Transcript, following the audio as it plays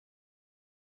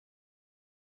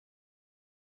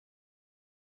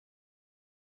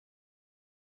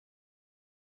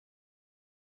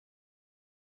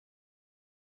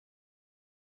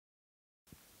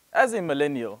As a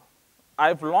millennial,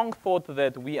 I've long thought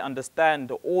that we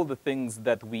understand all the things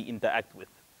that we interact with.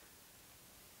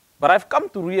 But I've come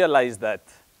to realize that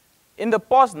in the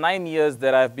past 9 years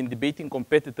that I've been debating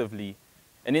competitively,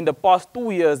 and in the past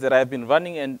 2 years that I've been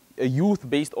running a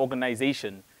youth-based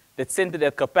organization that's centered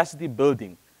at capacity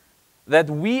building, that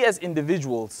we as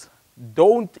individuals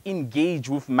don't engage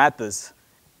with matters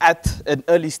at an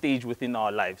early stage within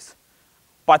our lives,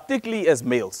 particularly as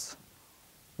males.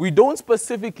 We don't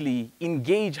specifically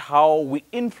engage how we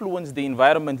influence the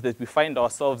environment that we find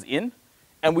ourselves in,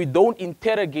 and we don't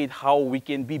interrogate how we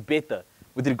can be better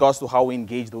with regards to how we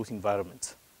engage those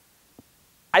environments.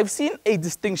 I've seen a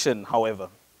distinction, however.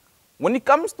 When it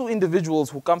comes to individuals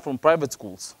who come from private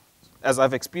schools, as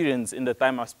I've experienced in the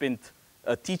time I've spent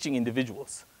teaching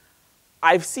individuals,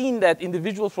 I've seen that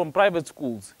individuals from private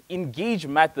schools engage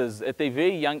matters at a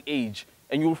very young age,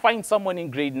 and you'll find someone in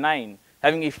grade 9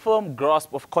 having a firm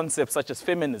grasp of concepts such as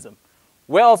feminism.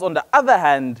 Whereas on the other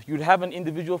hand, you'd have an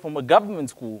individual from a government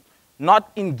school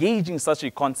not engaging such a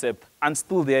concept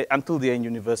until they're in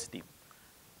university.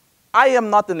 I am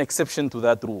not an exception to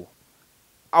that rule.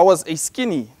 I was a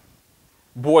skinny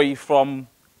boy from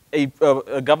a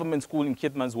government school in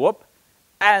Keetmanshoop,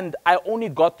 and I only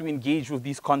got to engage with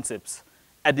these concepts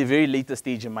at a very later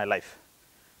stage in my life.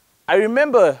 I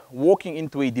remember walking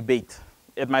into a debate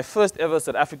at my first ever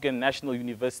South African National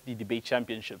University Debate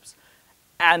Championships,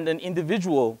 and an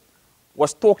individual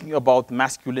was talking about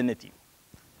masculinity.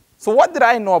 So what did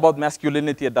I know about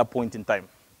masculinity at that point in time?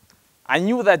 I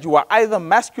knew that you are either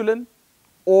masculine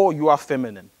or you are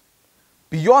feminine.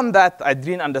 Beyond that, I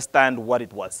didn't understand what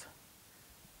it was.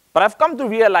 But I've come to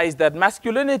realize that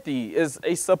masculinity is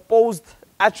a supposed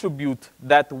attribute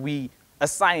that we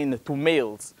assign to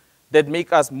males that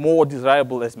make us more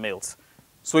desirable as males.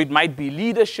 So it might be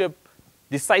leadership,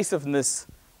 decisiveness,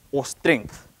 or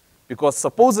strength, because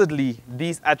supposedly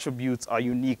these attributes are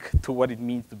unique to what it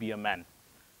means to be a man.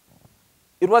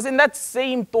 It was in that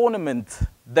same tournament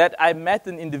that I met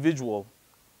an individual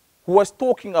who was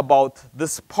talking about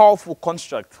this powerful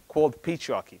construct called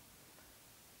patriarchy.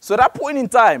 So at that point in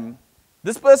time,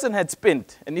 this person had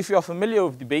spent, and if you are familiar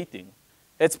with debating,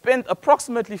 had spent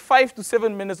approximately 5 to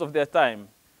 7 minutes of their time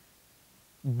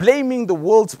blaming the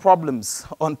world's problems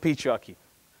on patriarchy.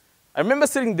 I remember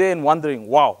sitting there and wondering,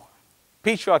 wow,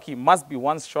 patriarchy must be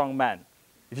one strong man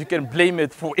if you can blame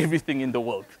it for everything in the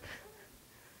world.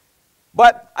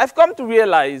 But I've come to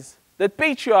realize that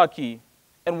patriarchy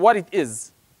and what it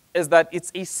is that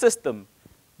it's a system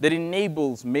that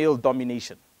enables male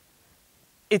domination.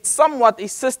 It's somewhat a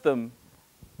system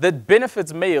that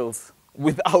benefits males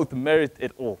without merit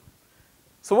at all.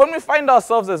 So when we find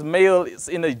ourselves as males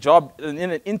in a job, in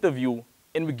an interview,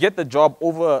 and we get the job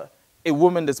over a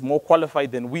woman that's more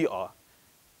qualified than we are,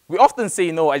 we often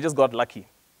say, no, I just got lucky.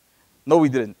 No, we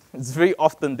didn't. It's very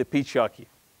often the patriarchy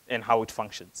and how it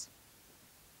functions.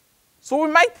 So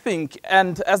we might think,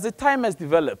 and as the time has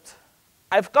developed,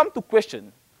 I've come to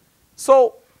question,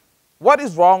 so what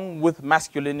is wrong with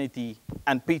masculinity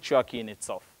and patriarchy in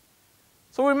itself?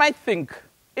 So we might think,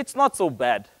 it's not so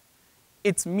bad.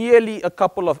 It's merely a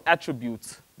couple of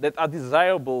attributes that are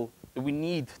desirable that we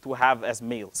need to have as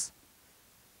males.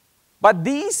 But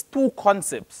these two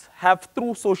concepts have,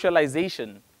 through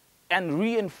socialization and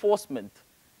reinforcement,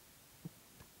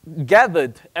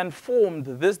 gathered and formed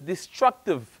this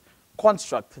destructive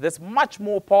construct that's much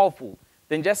more powerful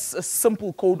than just a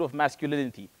simple code of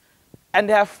masculinity. And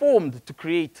they have formed to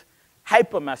create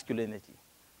hypermasculinity,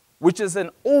 which is an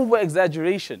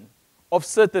over-exaggeration of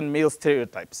certain male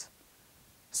stereotypes.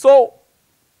 So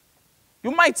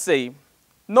you might say,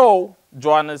 no,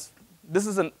 Johannes, this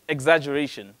is an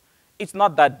exaggeration. It's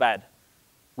not that bad.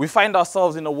 We find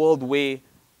ourselves in a world where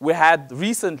we had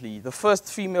recently the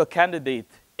first female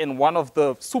candidate in one of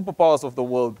the superpowers of the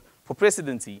world for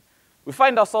presidency. We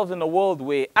find ourselves in a world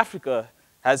where Africa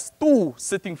has 2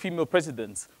 sitting female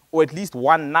presidents, or at least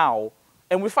 1 now.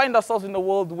 And we find ourselves in a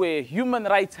world where human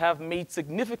rights have made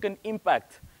significant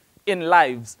impact in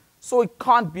lives. So it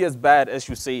can't be as bad as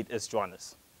you say it is,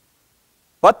 Johannes.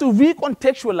 But to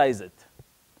recontextualize it,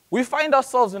 we find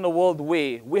ourselves in a world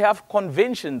where we have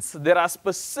conventions that are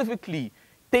specifically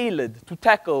tailored to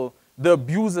tackle the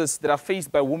abuses that are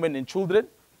faced by women and children.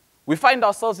 We find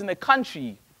ourselves in a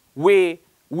country where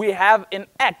we have an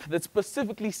act that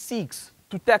specifically seeks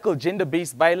to tackle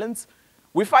gender-based violence.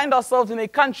 We find ourselves in a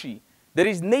country that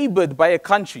is neighbored by a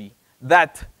country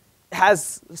that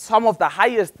has some of the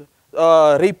highest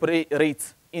rape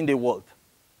rates in the world.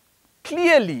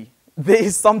 Clearly, there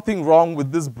is something wrong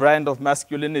with this brand of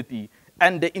masculinity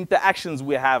and the interactions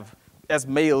we have as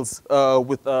males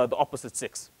with the opposite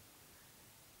sex.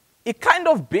 it kind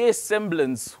of bears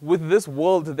semblance with this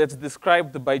world that's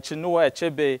described by Chinua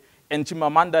Achebe and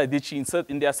Chimamanda Adichie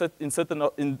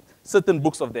in certain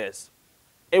books of theirs.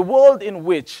 A world in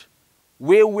which,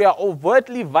 where we are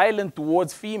overtly violent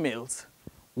towards females,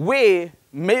 where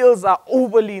males are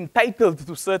overly entitled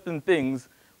to certain things,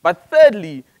 but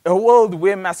thirdly, a world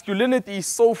where masculinity is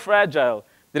so fragile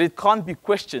that it can't be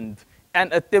questioned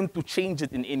and attempt to change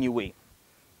it in any way.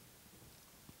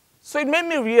 So it made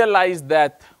me realize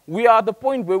that we are at the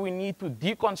point where we need to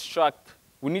deconstruct,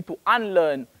 we need to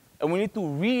unlearn, and we need to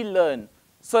relearn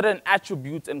certain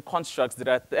attributes and constructs that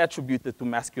are attributed to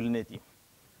masculinity.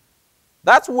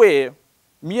 That's where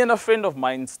me and a friend of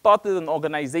mine started an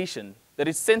organization that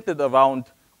is centered around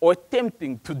or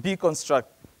attempting to deconstruct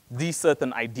these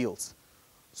certain ideals.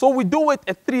 So we do it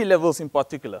at 3 levels in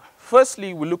particular.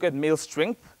 Firstly, we look at male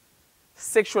strength,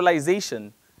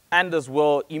 sexualization, and as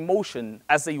well emotion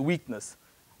as a weakness.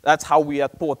 That's how we are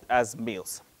taught as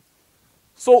males.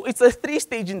 So it's a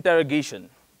 3-stage interrogation.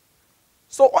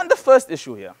 So on the first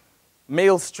issue here,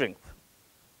 male strength,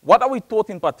 what are we taught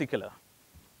in particular?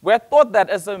 We're taught that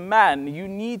as a man, you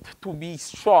need to be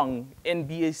strong and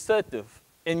be assertive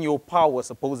in your power,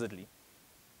 supposedly.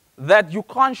 That you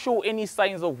can't show any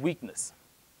signs of weakness.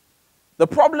 The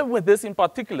problem with this in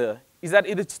particular is that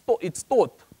it's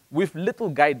taught with little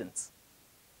guidance.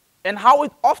 And how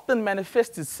it often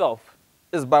manifests itself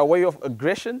is by way of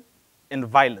aggression and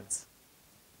violence.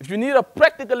 If you need a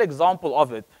practical example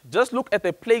of it, just look at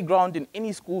a playground in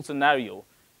any school scenario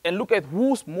and look at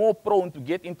who's more prone to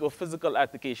get into a physical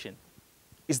altercation.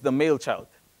 It's the male child.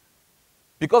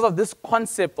 Because of this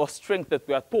concept of strength that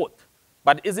we are taught,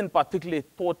 but isn't particularly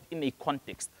taught in a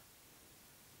context.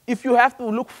 If you have to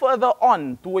look further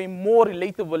on to a more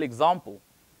relatable example,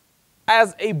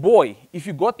 as a boy, if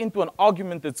you got into an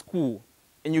argument at school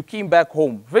and you came back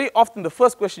home, very often the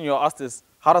first question you're asked is,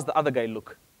 how does the other guy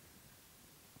look?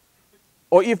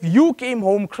 Or if you came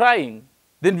home crying,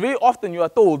 then very often you are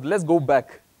told, let's go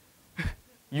back.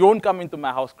 You won't come into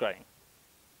my house crying.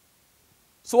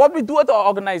 So what we do at our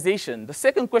organization, the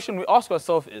second question we ask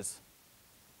ourselves is,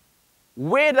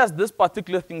 where does this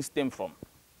particular thing stem from?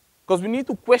 Because we need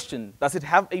to question, does it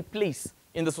have a place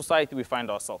in the society we find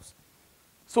ourselves?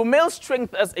 So male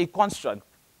strength as a construct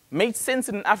made sense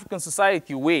in an African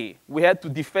society where we had to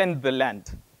defend the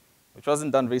land, which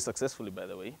wasn't done very successfully, by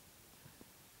the way.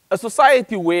 A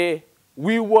society where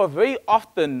we were very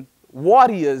often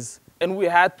warriors and we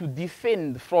had to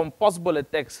defend from possible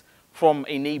attacks from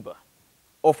a neighbor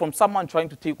or from someone trying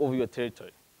to take over your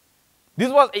territory.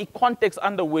 This was a context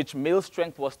under which male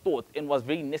strength was taught and was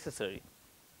very necessary.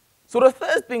 So the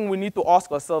third thing we need to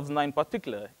ask ourselves now in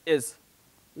particular is,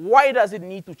 why does it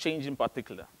need to change in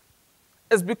particular?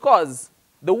 It's because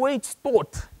the way it's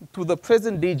taught to the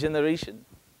present day generation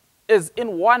is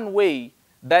in one way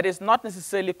that is not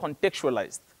necessarily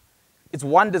contextualized. It's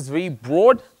one that's very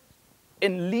broad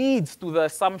and leads to the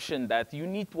assumption that you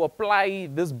need to apply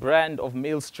this brand of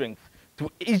male strength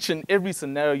to each and every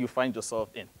scenario you find yourself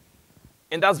in.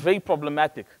 And that's very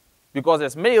problematic because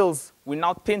as males, we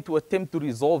now tend to attempt to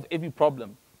resolve every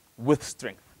problem with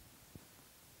strength.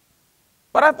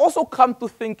 But I've also come to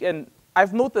think, and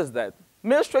I've noticed that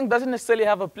male strength doesn't necessarily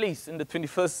have a place in the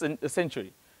 21st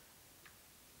century.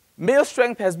 Male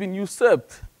strength has been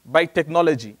usurped by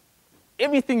technology.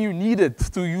 Everything you needed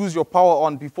to use your power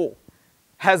on before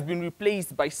has been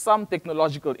replaced by some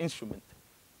technological instrument.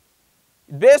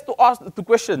 It bears to ask the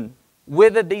question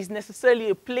whether there is necessarily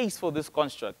a place for this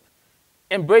construct,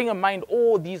 and bearing in mind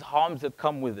all these harms that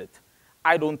come with it.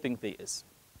 I don't think there is.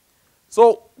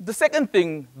 So the second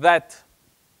thing that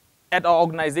at our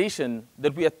organization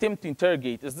that we attempt to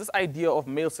interrogate is this idea of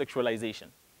male sexualization.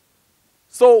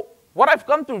 So what I've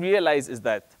come to realize is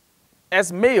that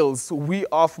as males, we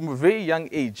are from a very young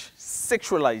age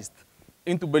sexualized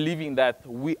into believing that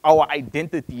our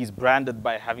identity is branded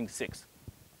by having sex.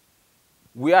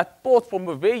 We are taught from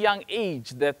a very young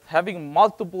age that having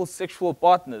multiple sexual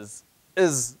partners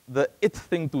is the it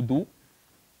thing to do,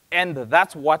 and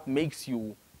that's what makes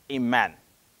you a man.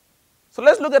 So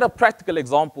let's look at a practical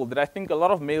example that I think a lot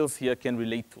of males here can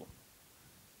relate to.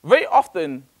 Very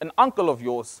often, an uncle of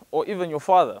yours, or even your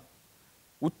father,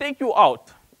 would take you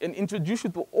out and introduce you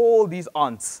to all these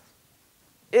aunts.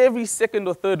 Every second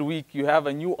or third week, you have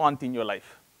a new aunt in your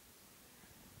life.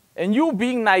 And you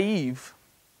being naive,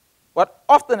 what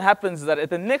often happens is that at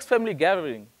the next family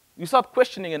gathering, you start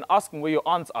questioning and asking where your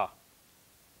aunts are.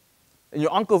 And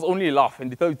your uncles only laugh and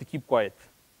they tell you to keep quiet.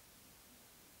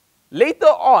 Later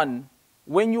on,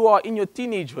 when you are in your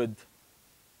teenagehood,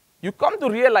 you come to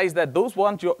realize that those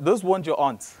weren't your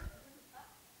aunts.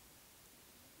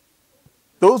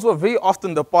 those were very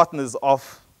often the partners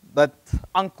of that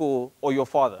uncle or your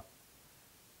father.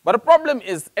 But the problem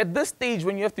is, at this stage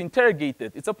when you have to interrogate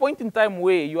it, it's a point in time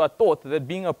where you are taught that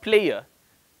being a player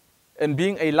and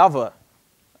being a lover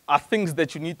are things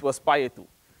that you need to aspire to.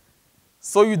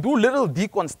 So you do little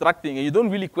deconstructing and you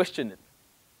don't really question it.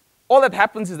 All that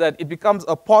happens is that it becomes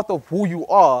a part of who you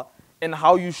are and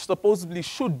how you supposedly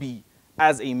should be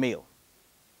as a male.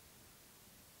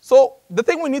 So the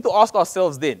thing we need to ask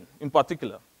ourselves then, in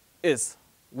particular, is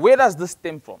where does this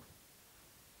stem from?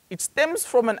 It stems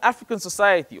from an African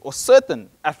society, or certain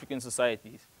African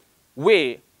societies,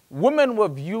 where women were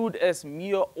viewed as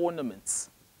mere ornaments,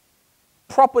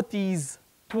 properties,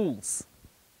 tools.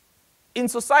 In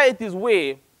societies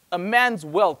where a man's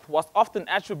wealth was often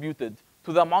attributed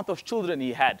to the amount of children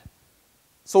he had.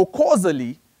 So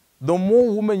causally, the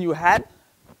more women you had,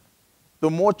 the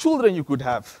more children you could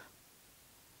have.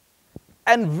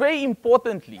 And very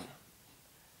importantly,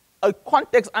 a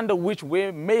context under which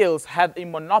where males had a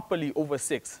monopoly over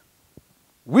sex.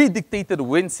 We dictated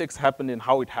when sex happened and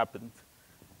how it happened,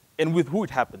 and with who it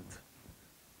happened.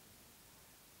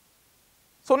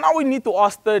 So now we need to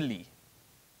ask thirdly,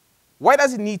 why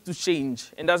does it need to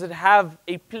change, and does it have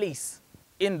a place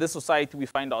in the society we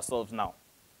find ourselves now?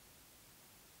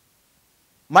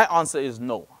 My answer is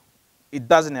no. It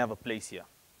doesn't have a place here.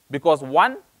 Because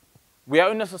one, we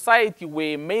are in a society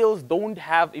where males don't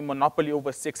have a monopoly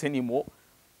over sex anymore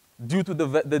due to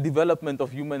the development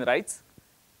of human rights,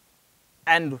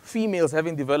 and females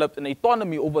having developed an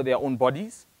autonomy over their own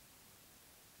bodies.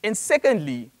 And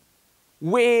secondly,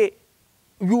 where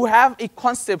you have a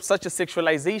concept such as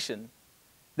sexualization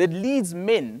that leads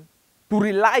men to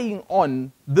relying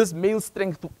on this male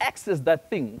strength to access that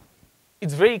thing,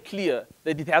 it's very clear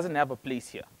that it doesn't have a place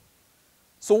here.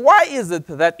 So why is it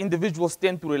that individuals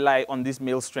tend to rely on this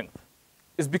male strength?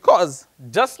 It's because,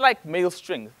 just like male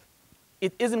strength,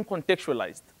 it isn't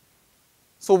contextualized.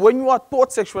 So when you are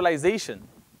taught sexualization,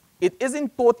 it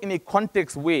isn't taught in a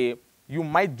context where you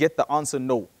might get the answer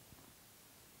no.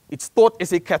 It's taught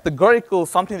as a categorical,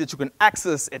 something that you can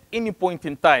access at any point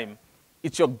in time.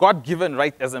 It's your God-given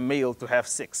right as a male to have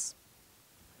sex.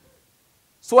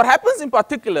 So what happens in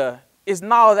particular is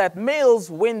now that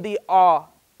males, when they are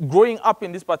growing up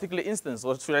in this particular instance,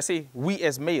 or should I say we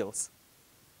as males,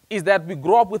 is that we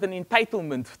grow up with an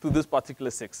entitlement to this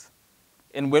particular sex.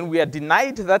 And when we are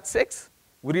denied that sex,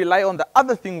 we rely on the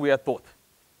other thing we are taught,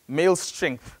 male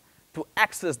strength, to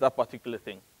access that particular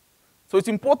thing. So it's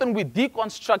important we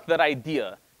deconstruct that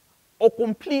idea or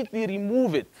completely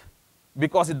remove it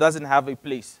because it doesn't have a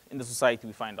place in the society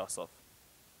we find ourselves.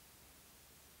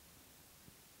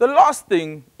 The last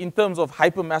thing in terms of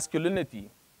hypermasculinity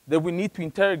that we need to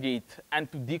interrogate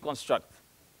and to deconstruct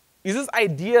is this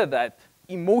idea that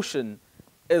emotion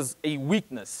is a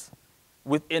weakness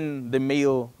within the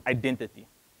male identity.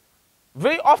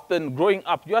 Very often growing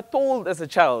up, you are told as a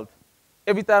child,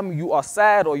 every time you are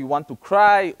sad or you want to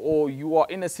cry or you are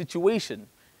in a situation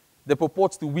that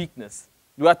purports to weakness,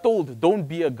 you are told, don't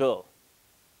be a girl.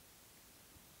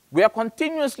 We are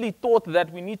continuously taught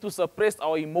that we need to suppress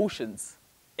our emotions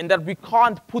and that we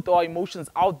can't put our emotions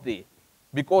out there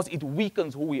because it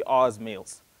weakens who we are as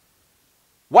males.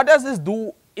 What does this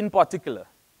do in particular?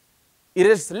 It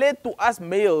has led to us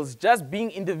males just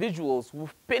being individuals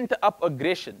with pent-up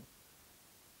aggression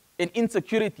and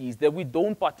insecurities that we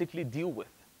don't particularly deal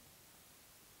with.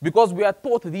 Because we are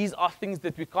taught these are things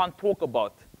that we can't talk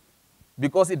about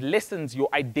because it lessens your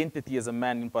identity as a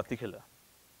man in particular.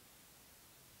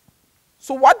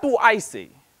 So what do I say?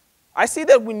 I say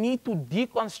that we need to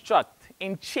deconstruct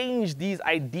and change these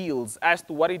ideals as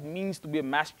to what it means to be a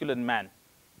masculine man.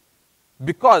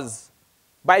 Because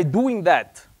by doing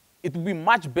that, it will be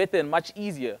much better and much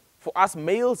easier for us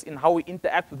males in how we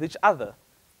interact with each other,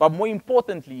 but more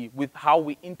importantly, with how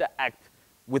we interact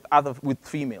with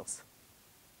females.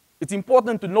 It's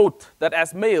important to note that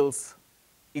as males,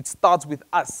 it starts with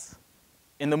us.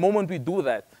 And the moment we do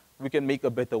that, we can make a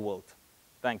better world.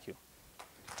 Thank you.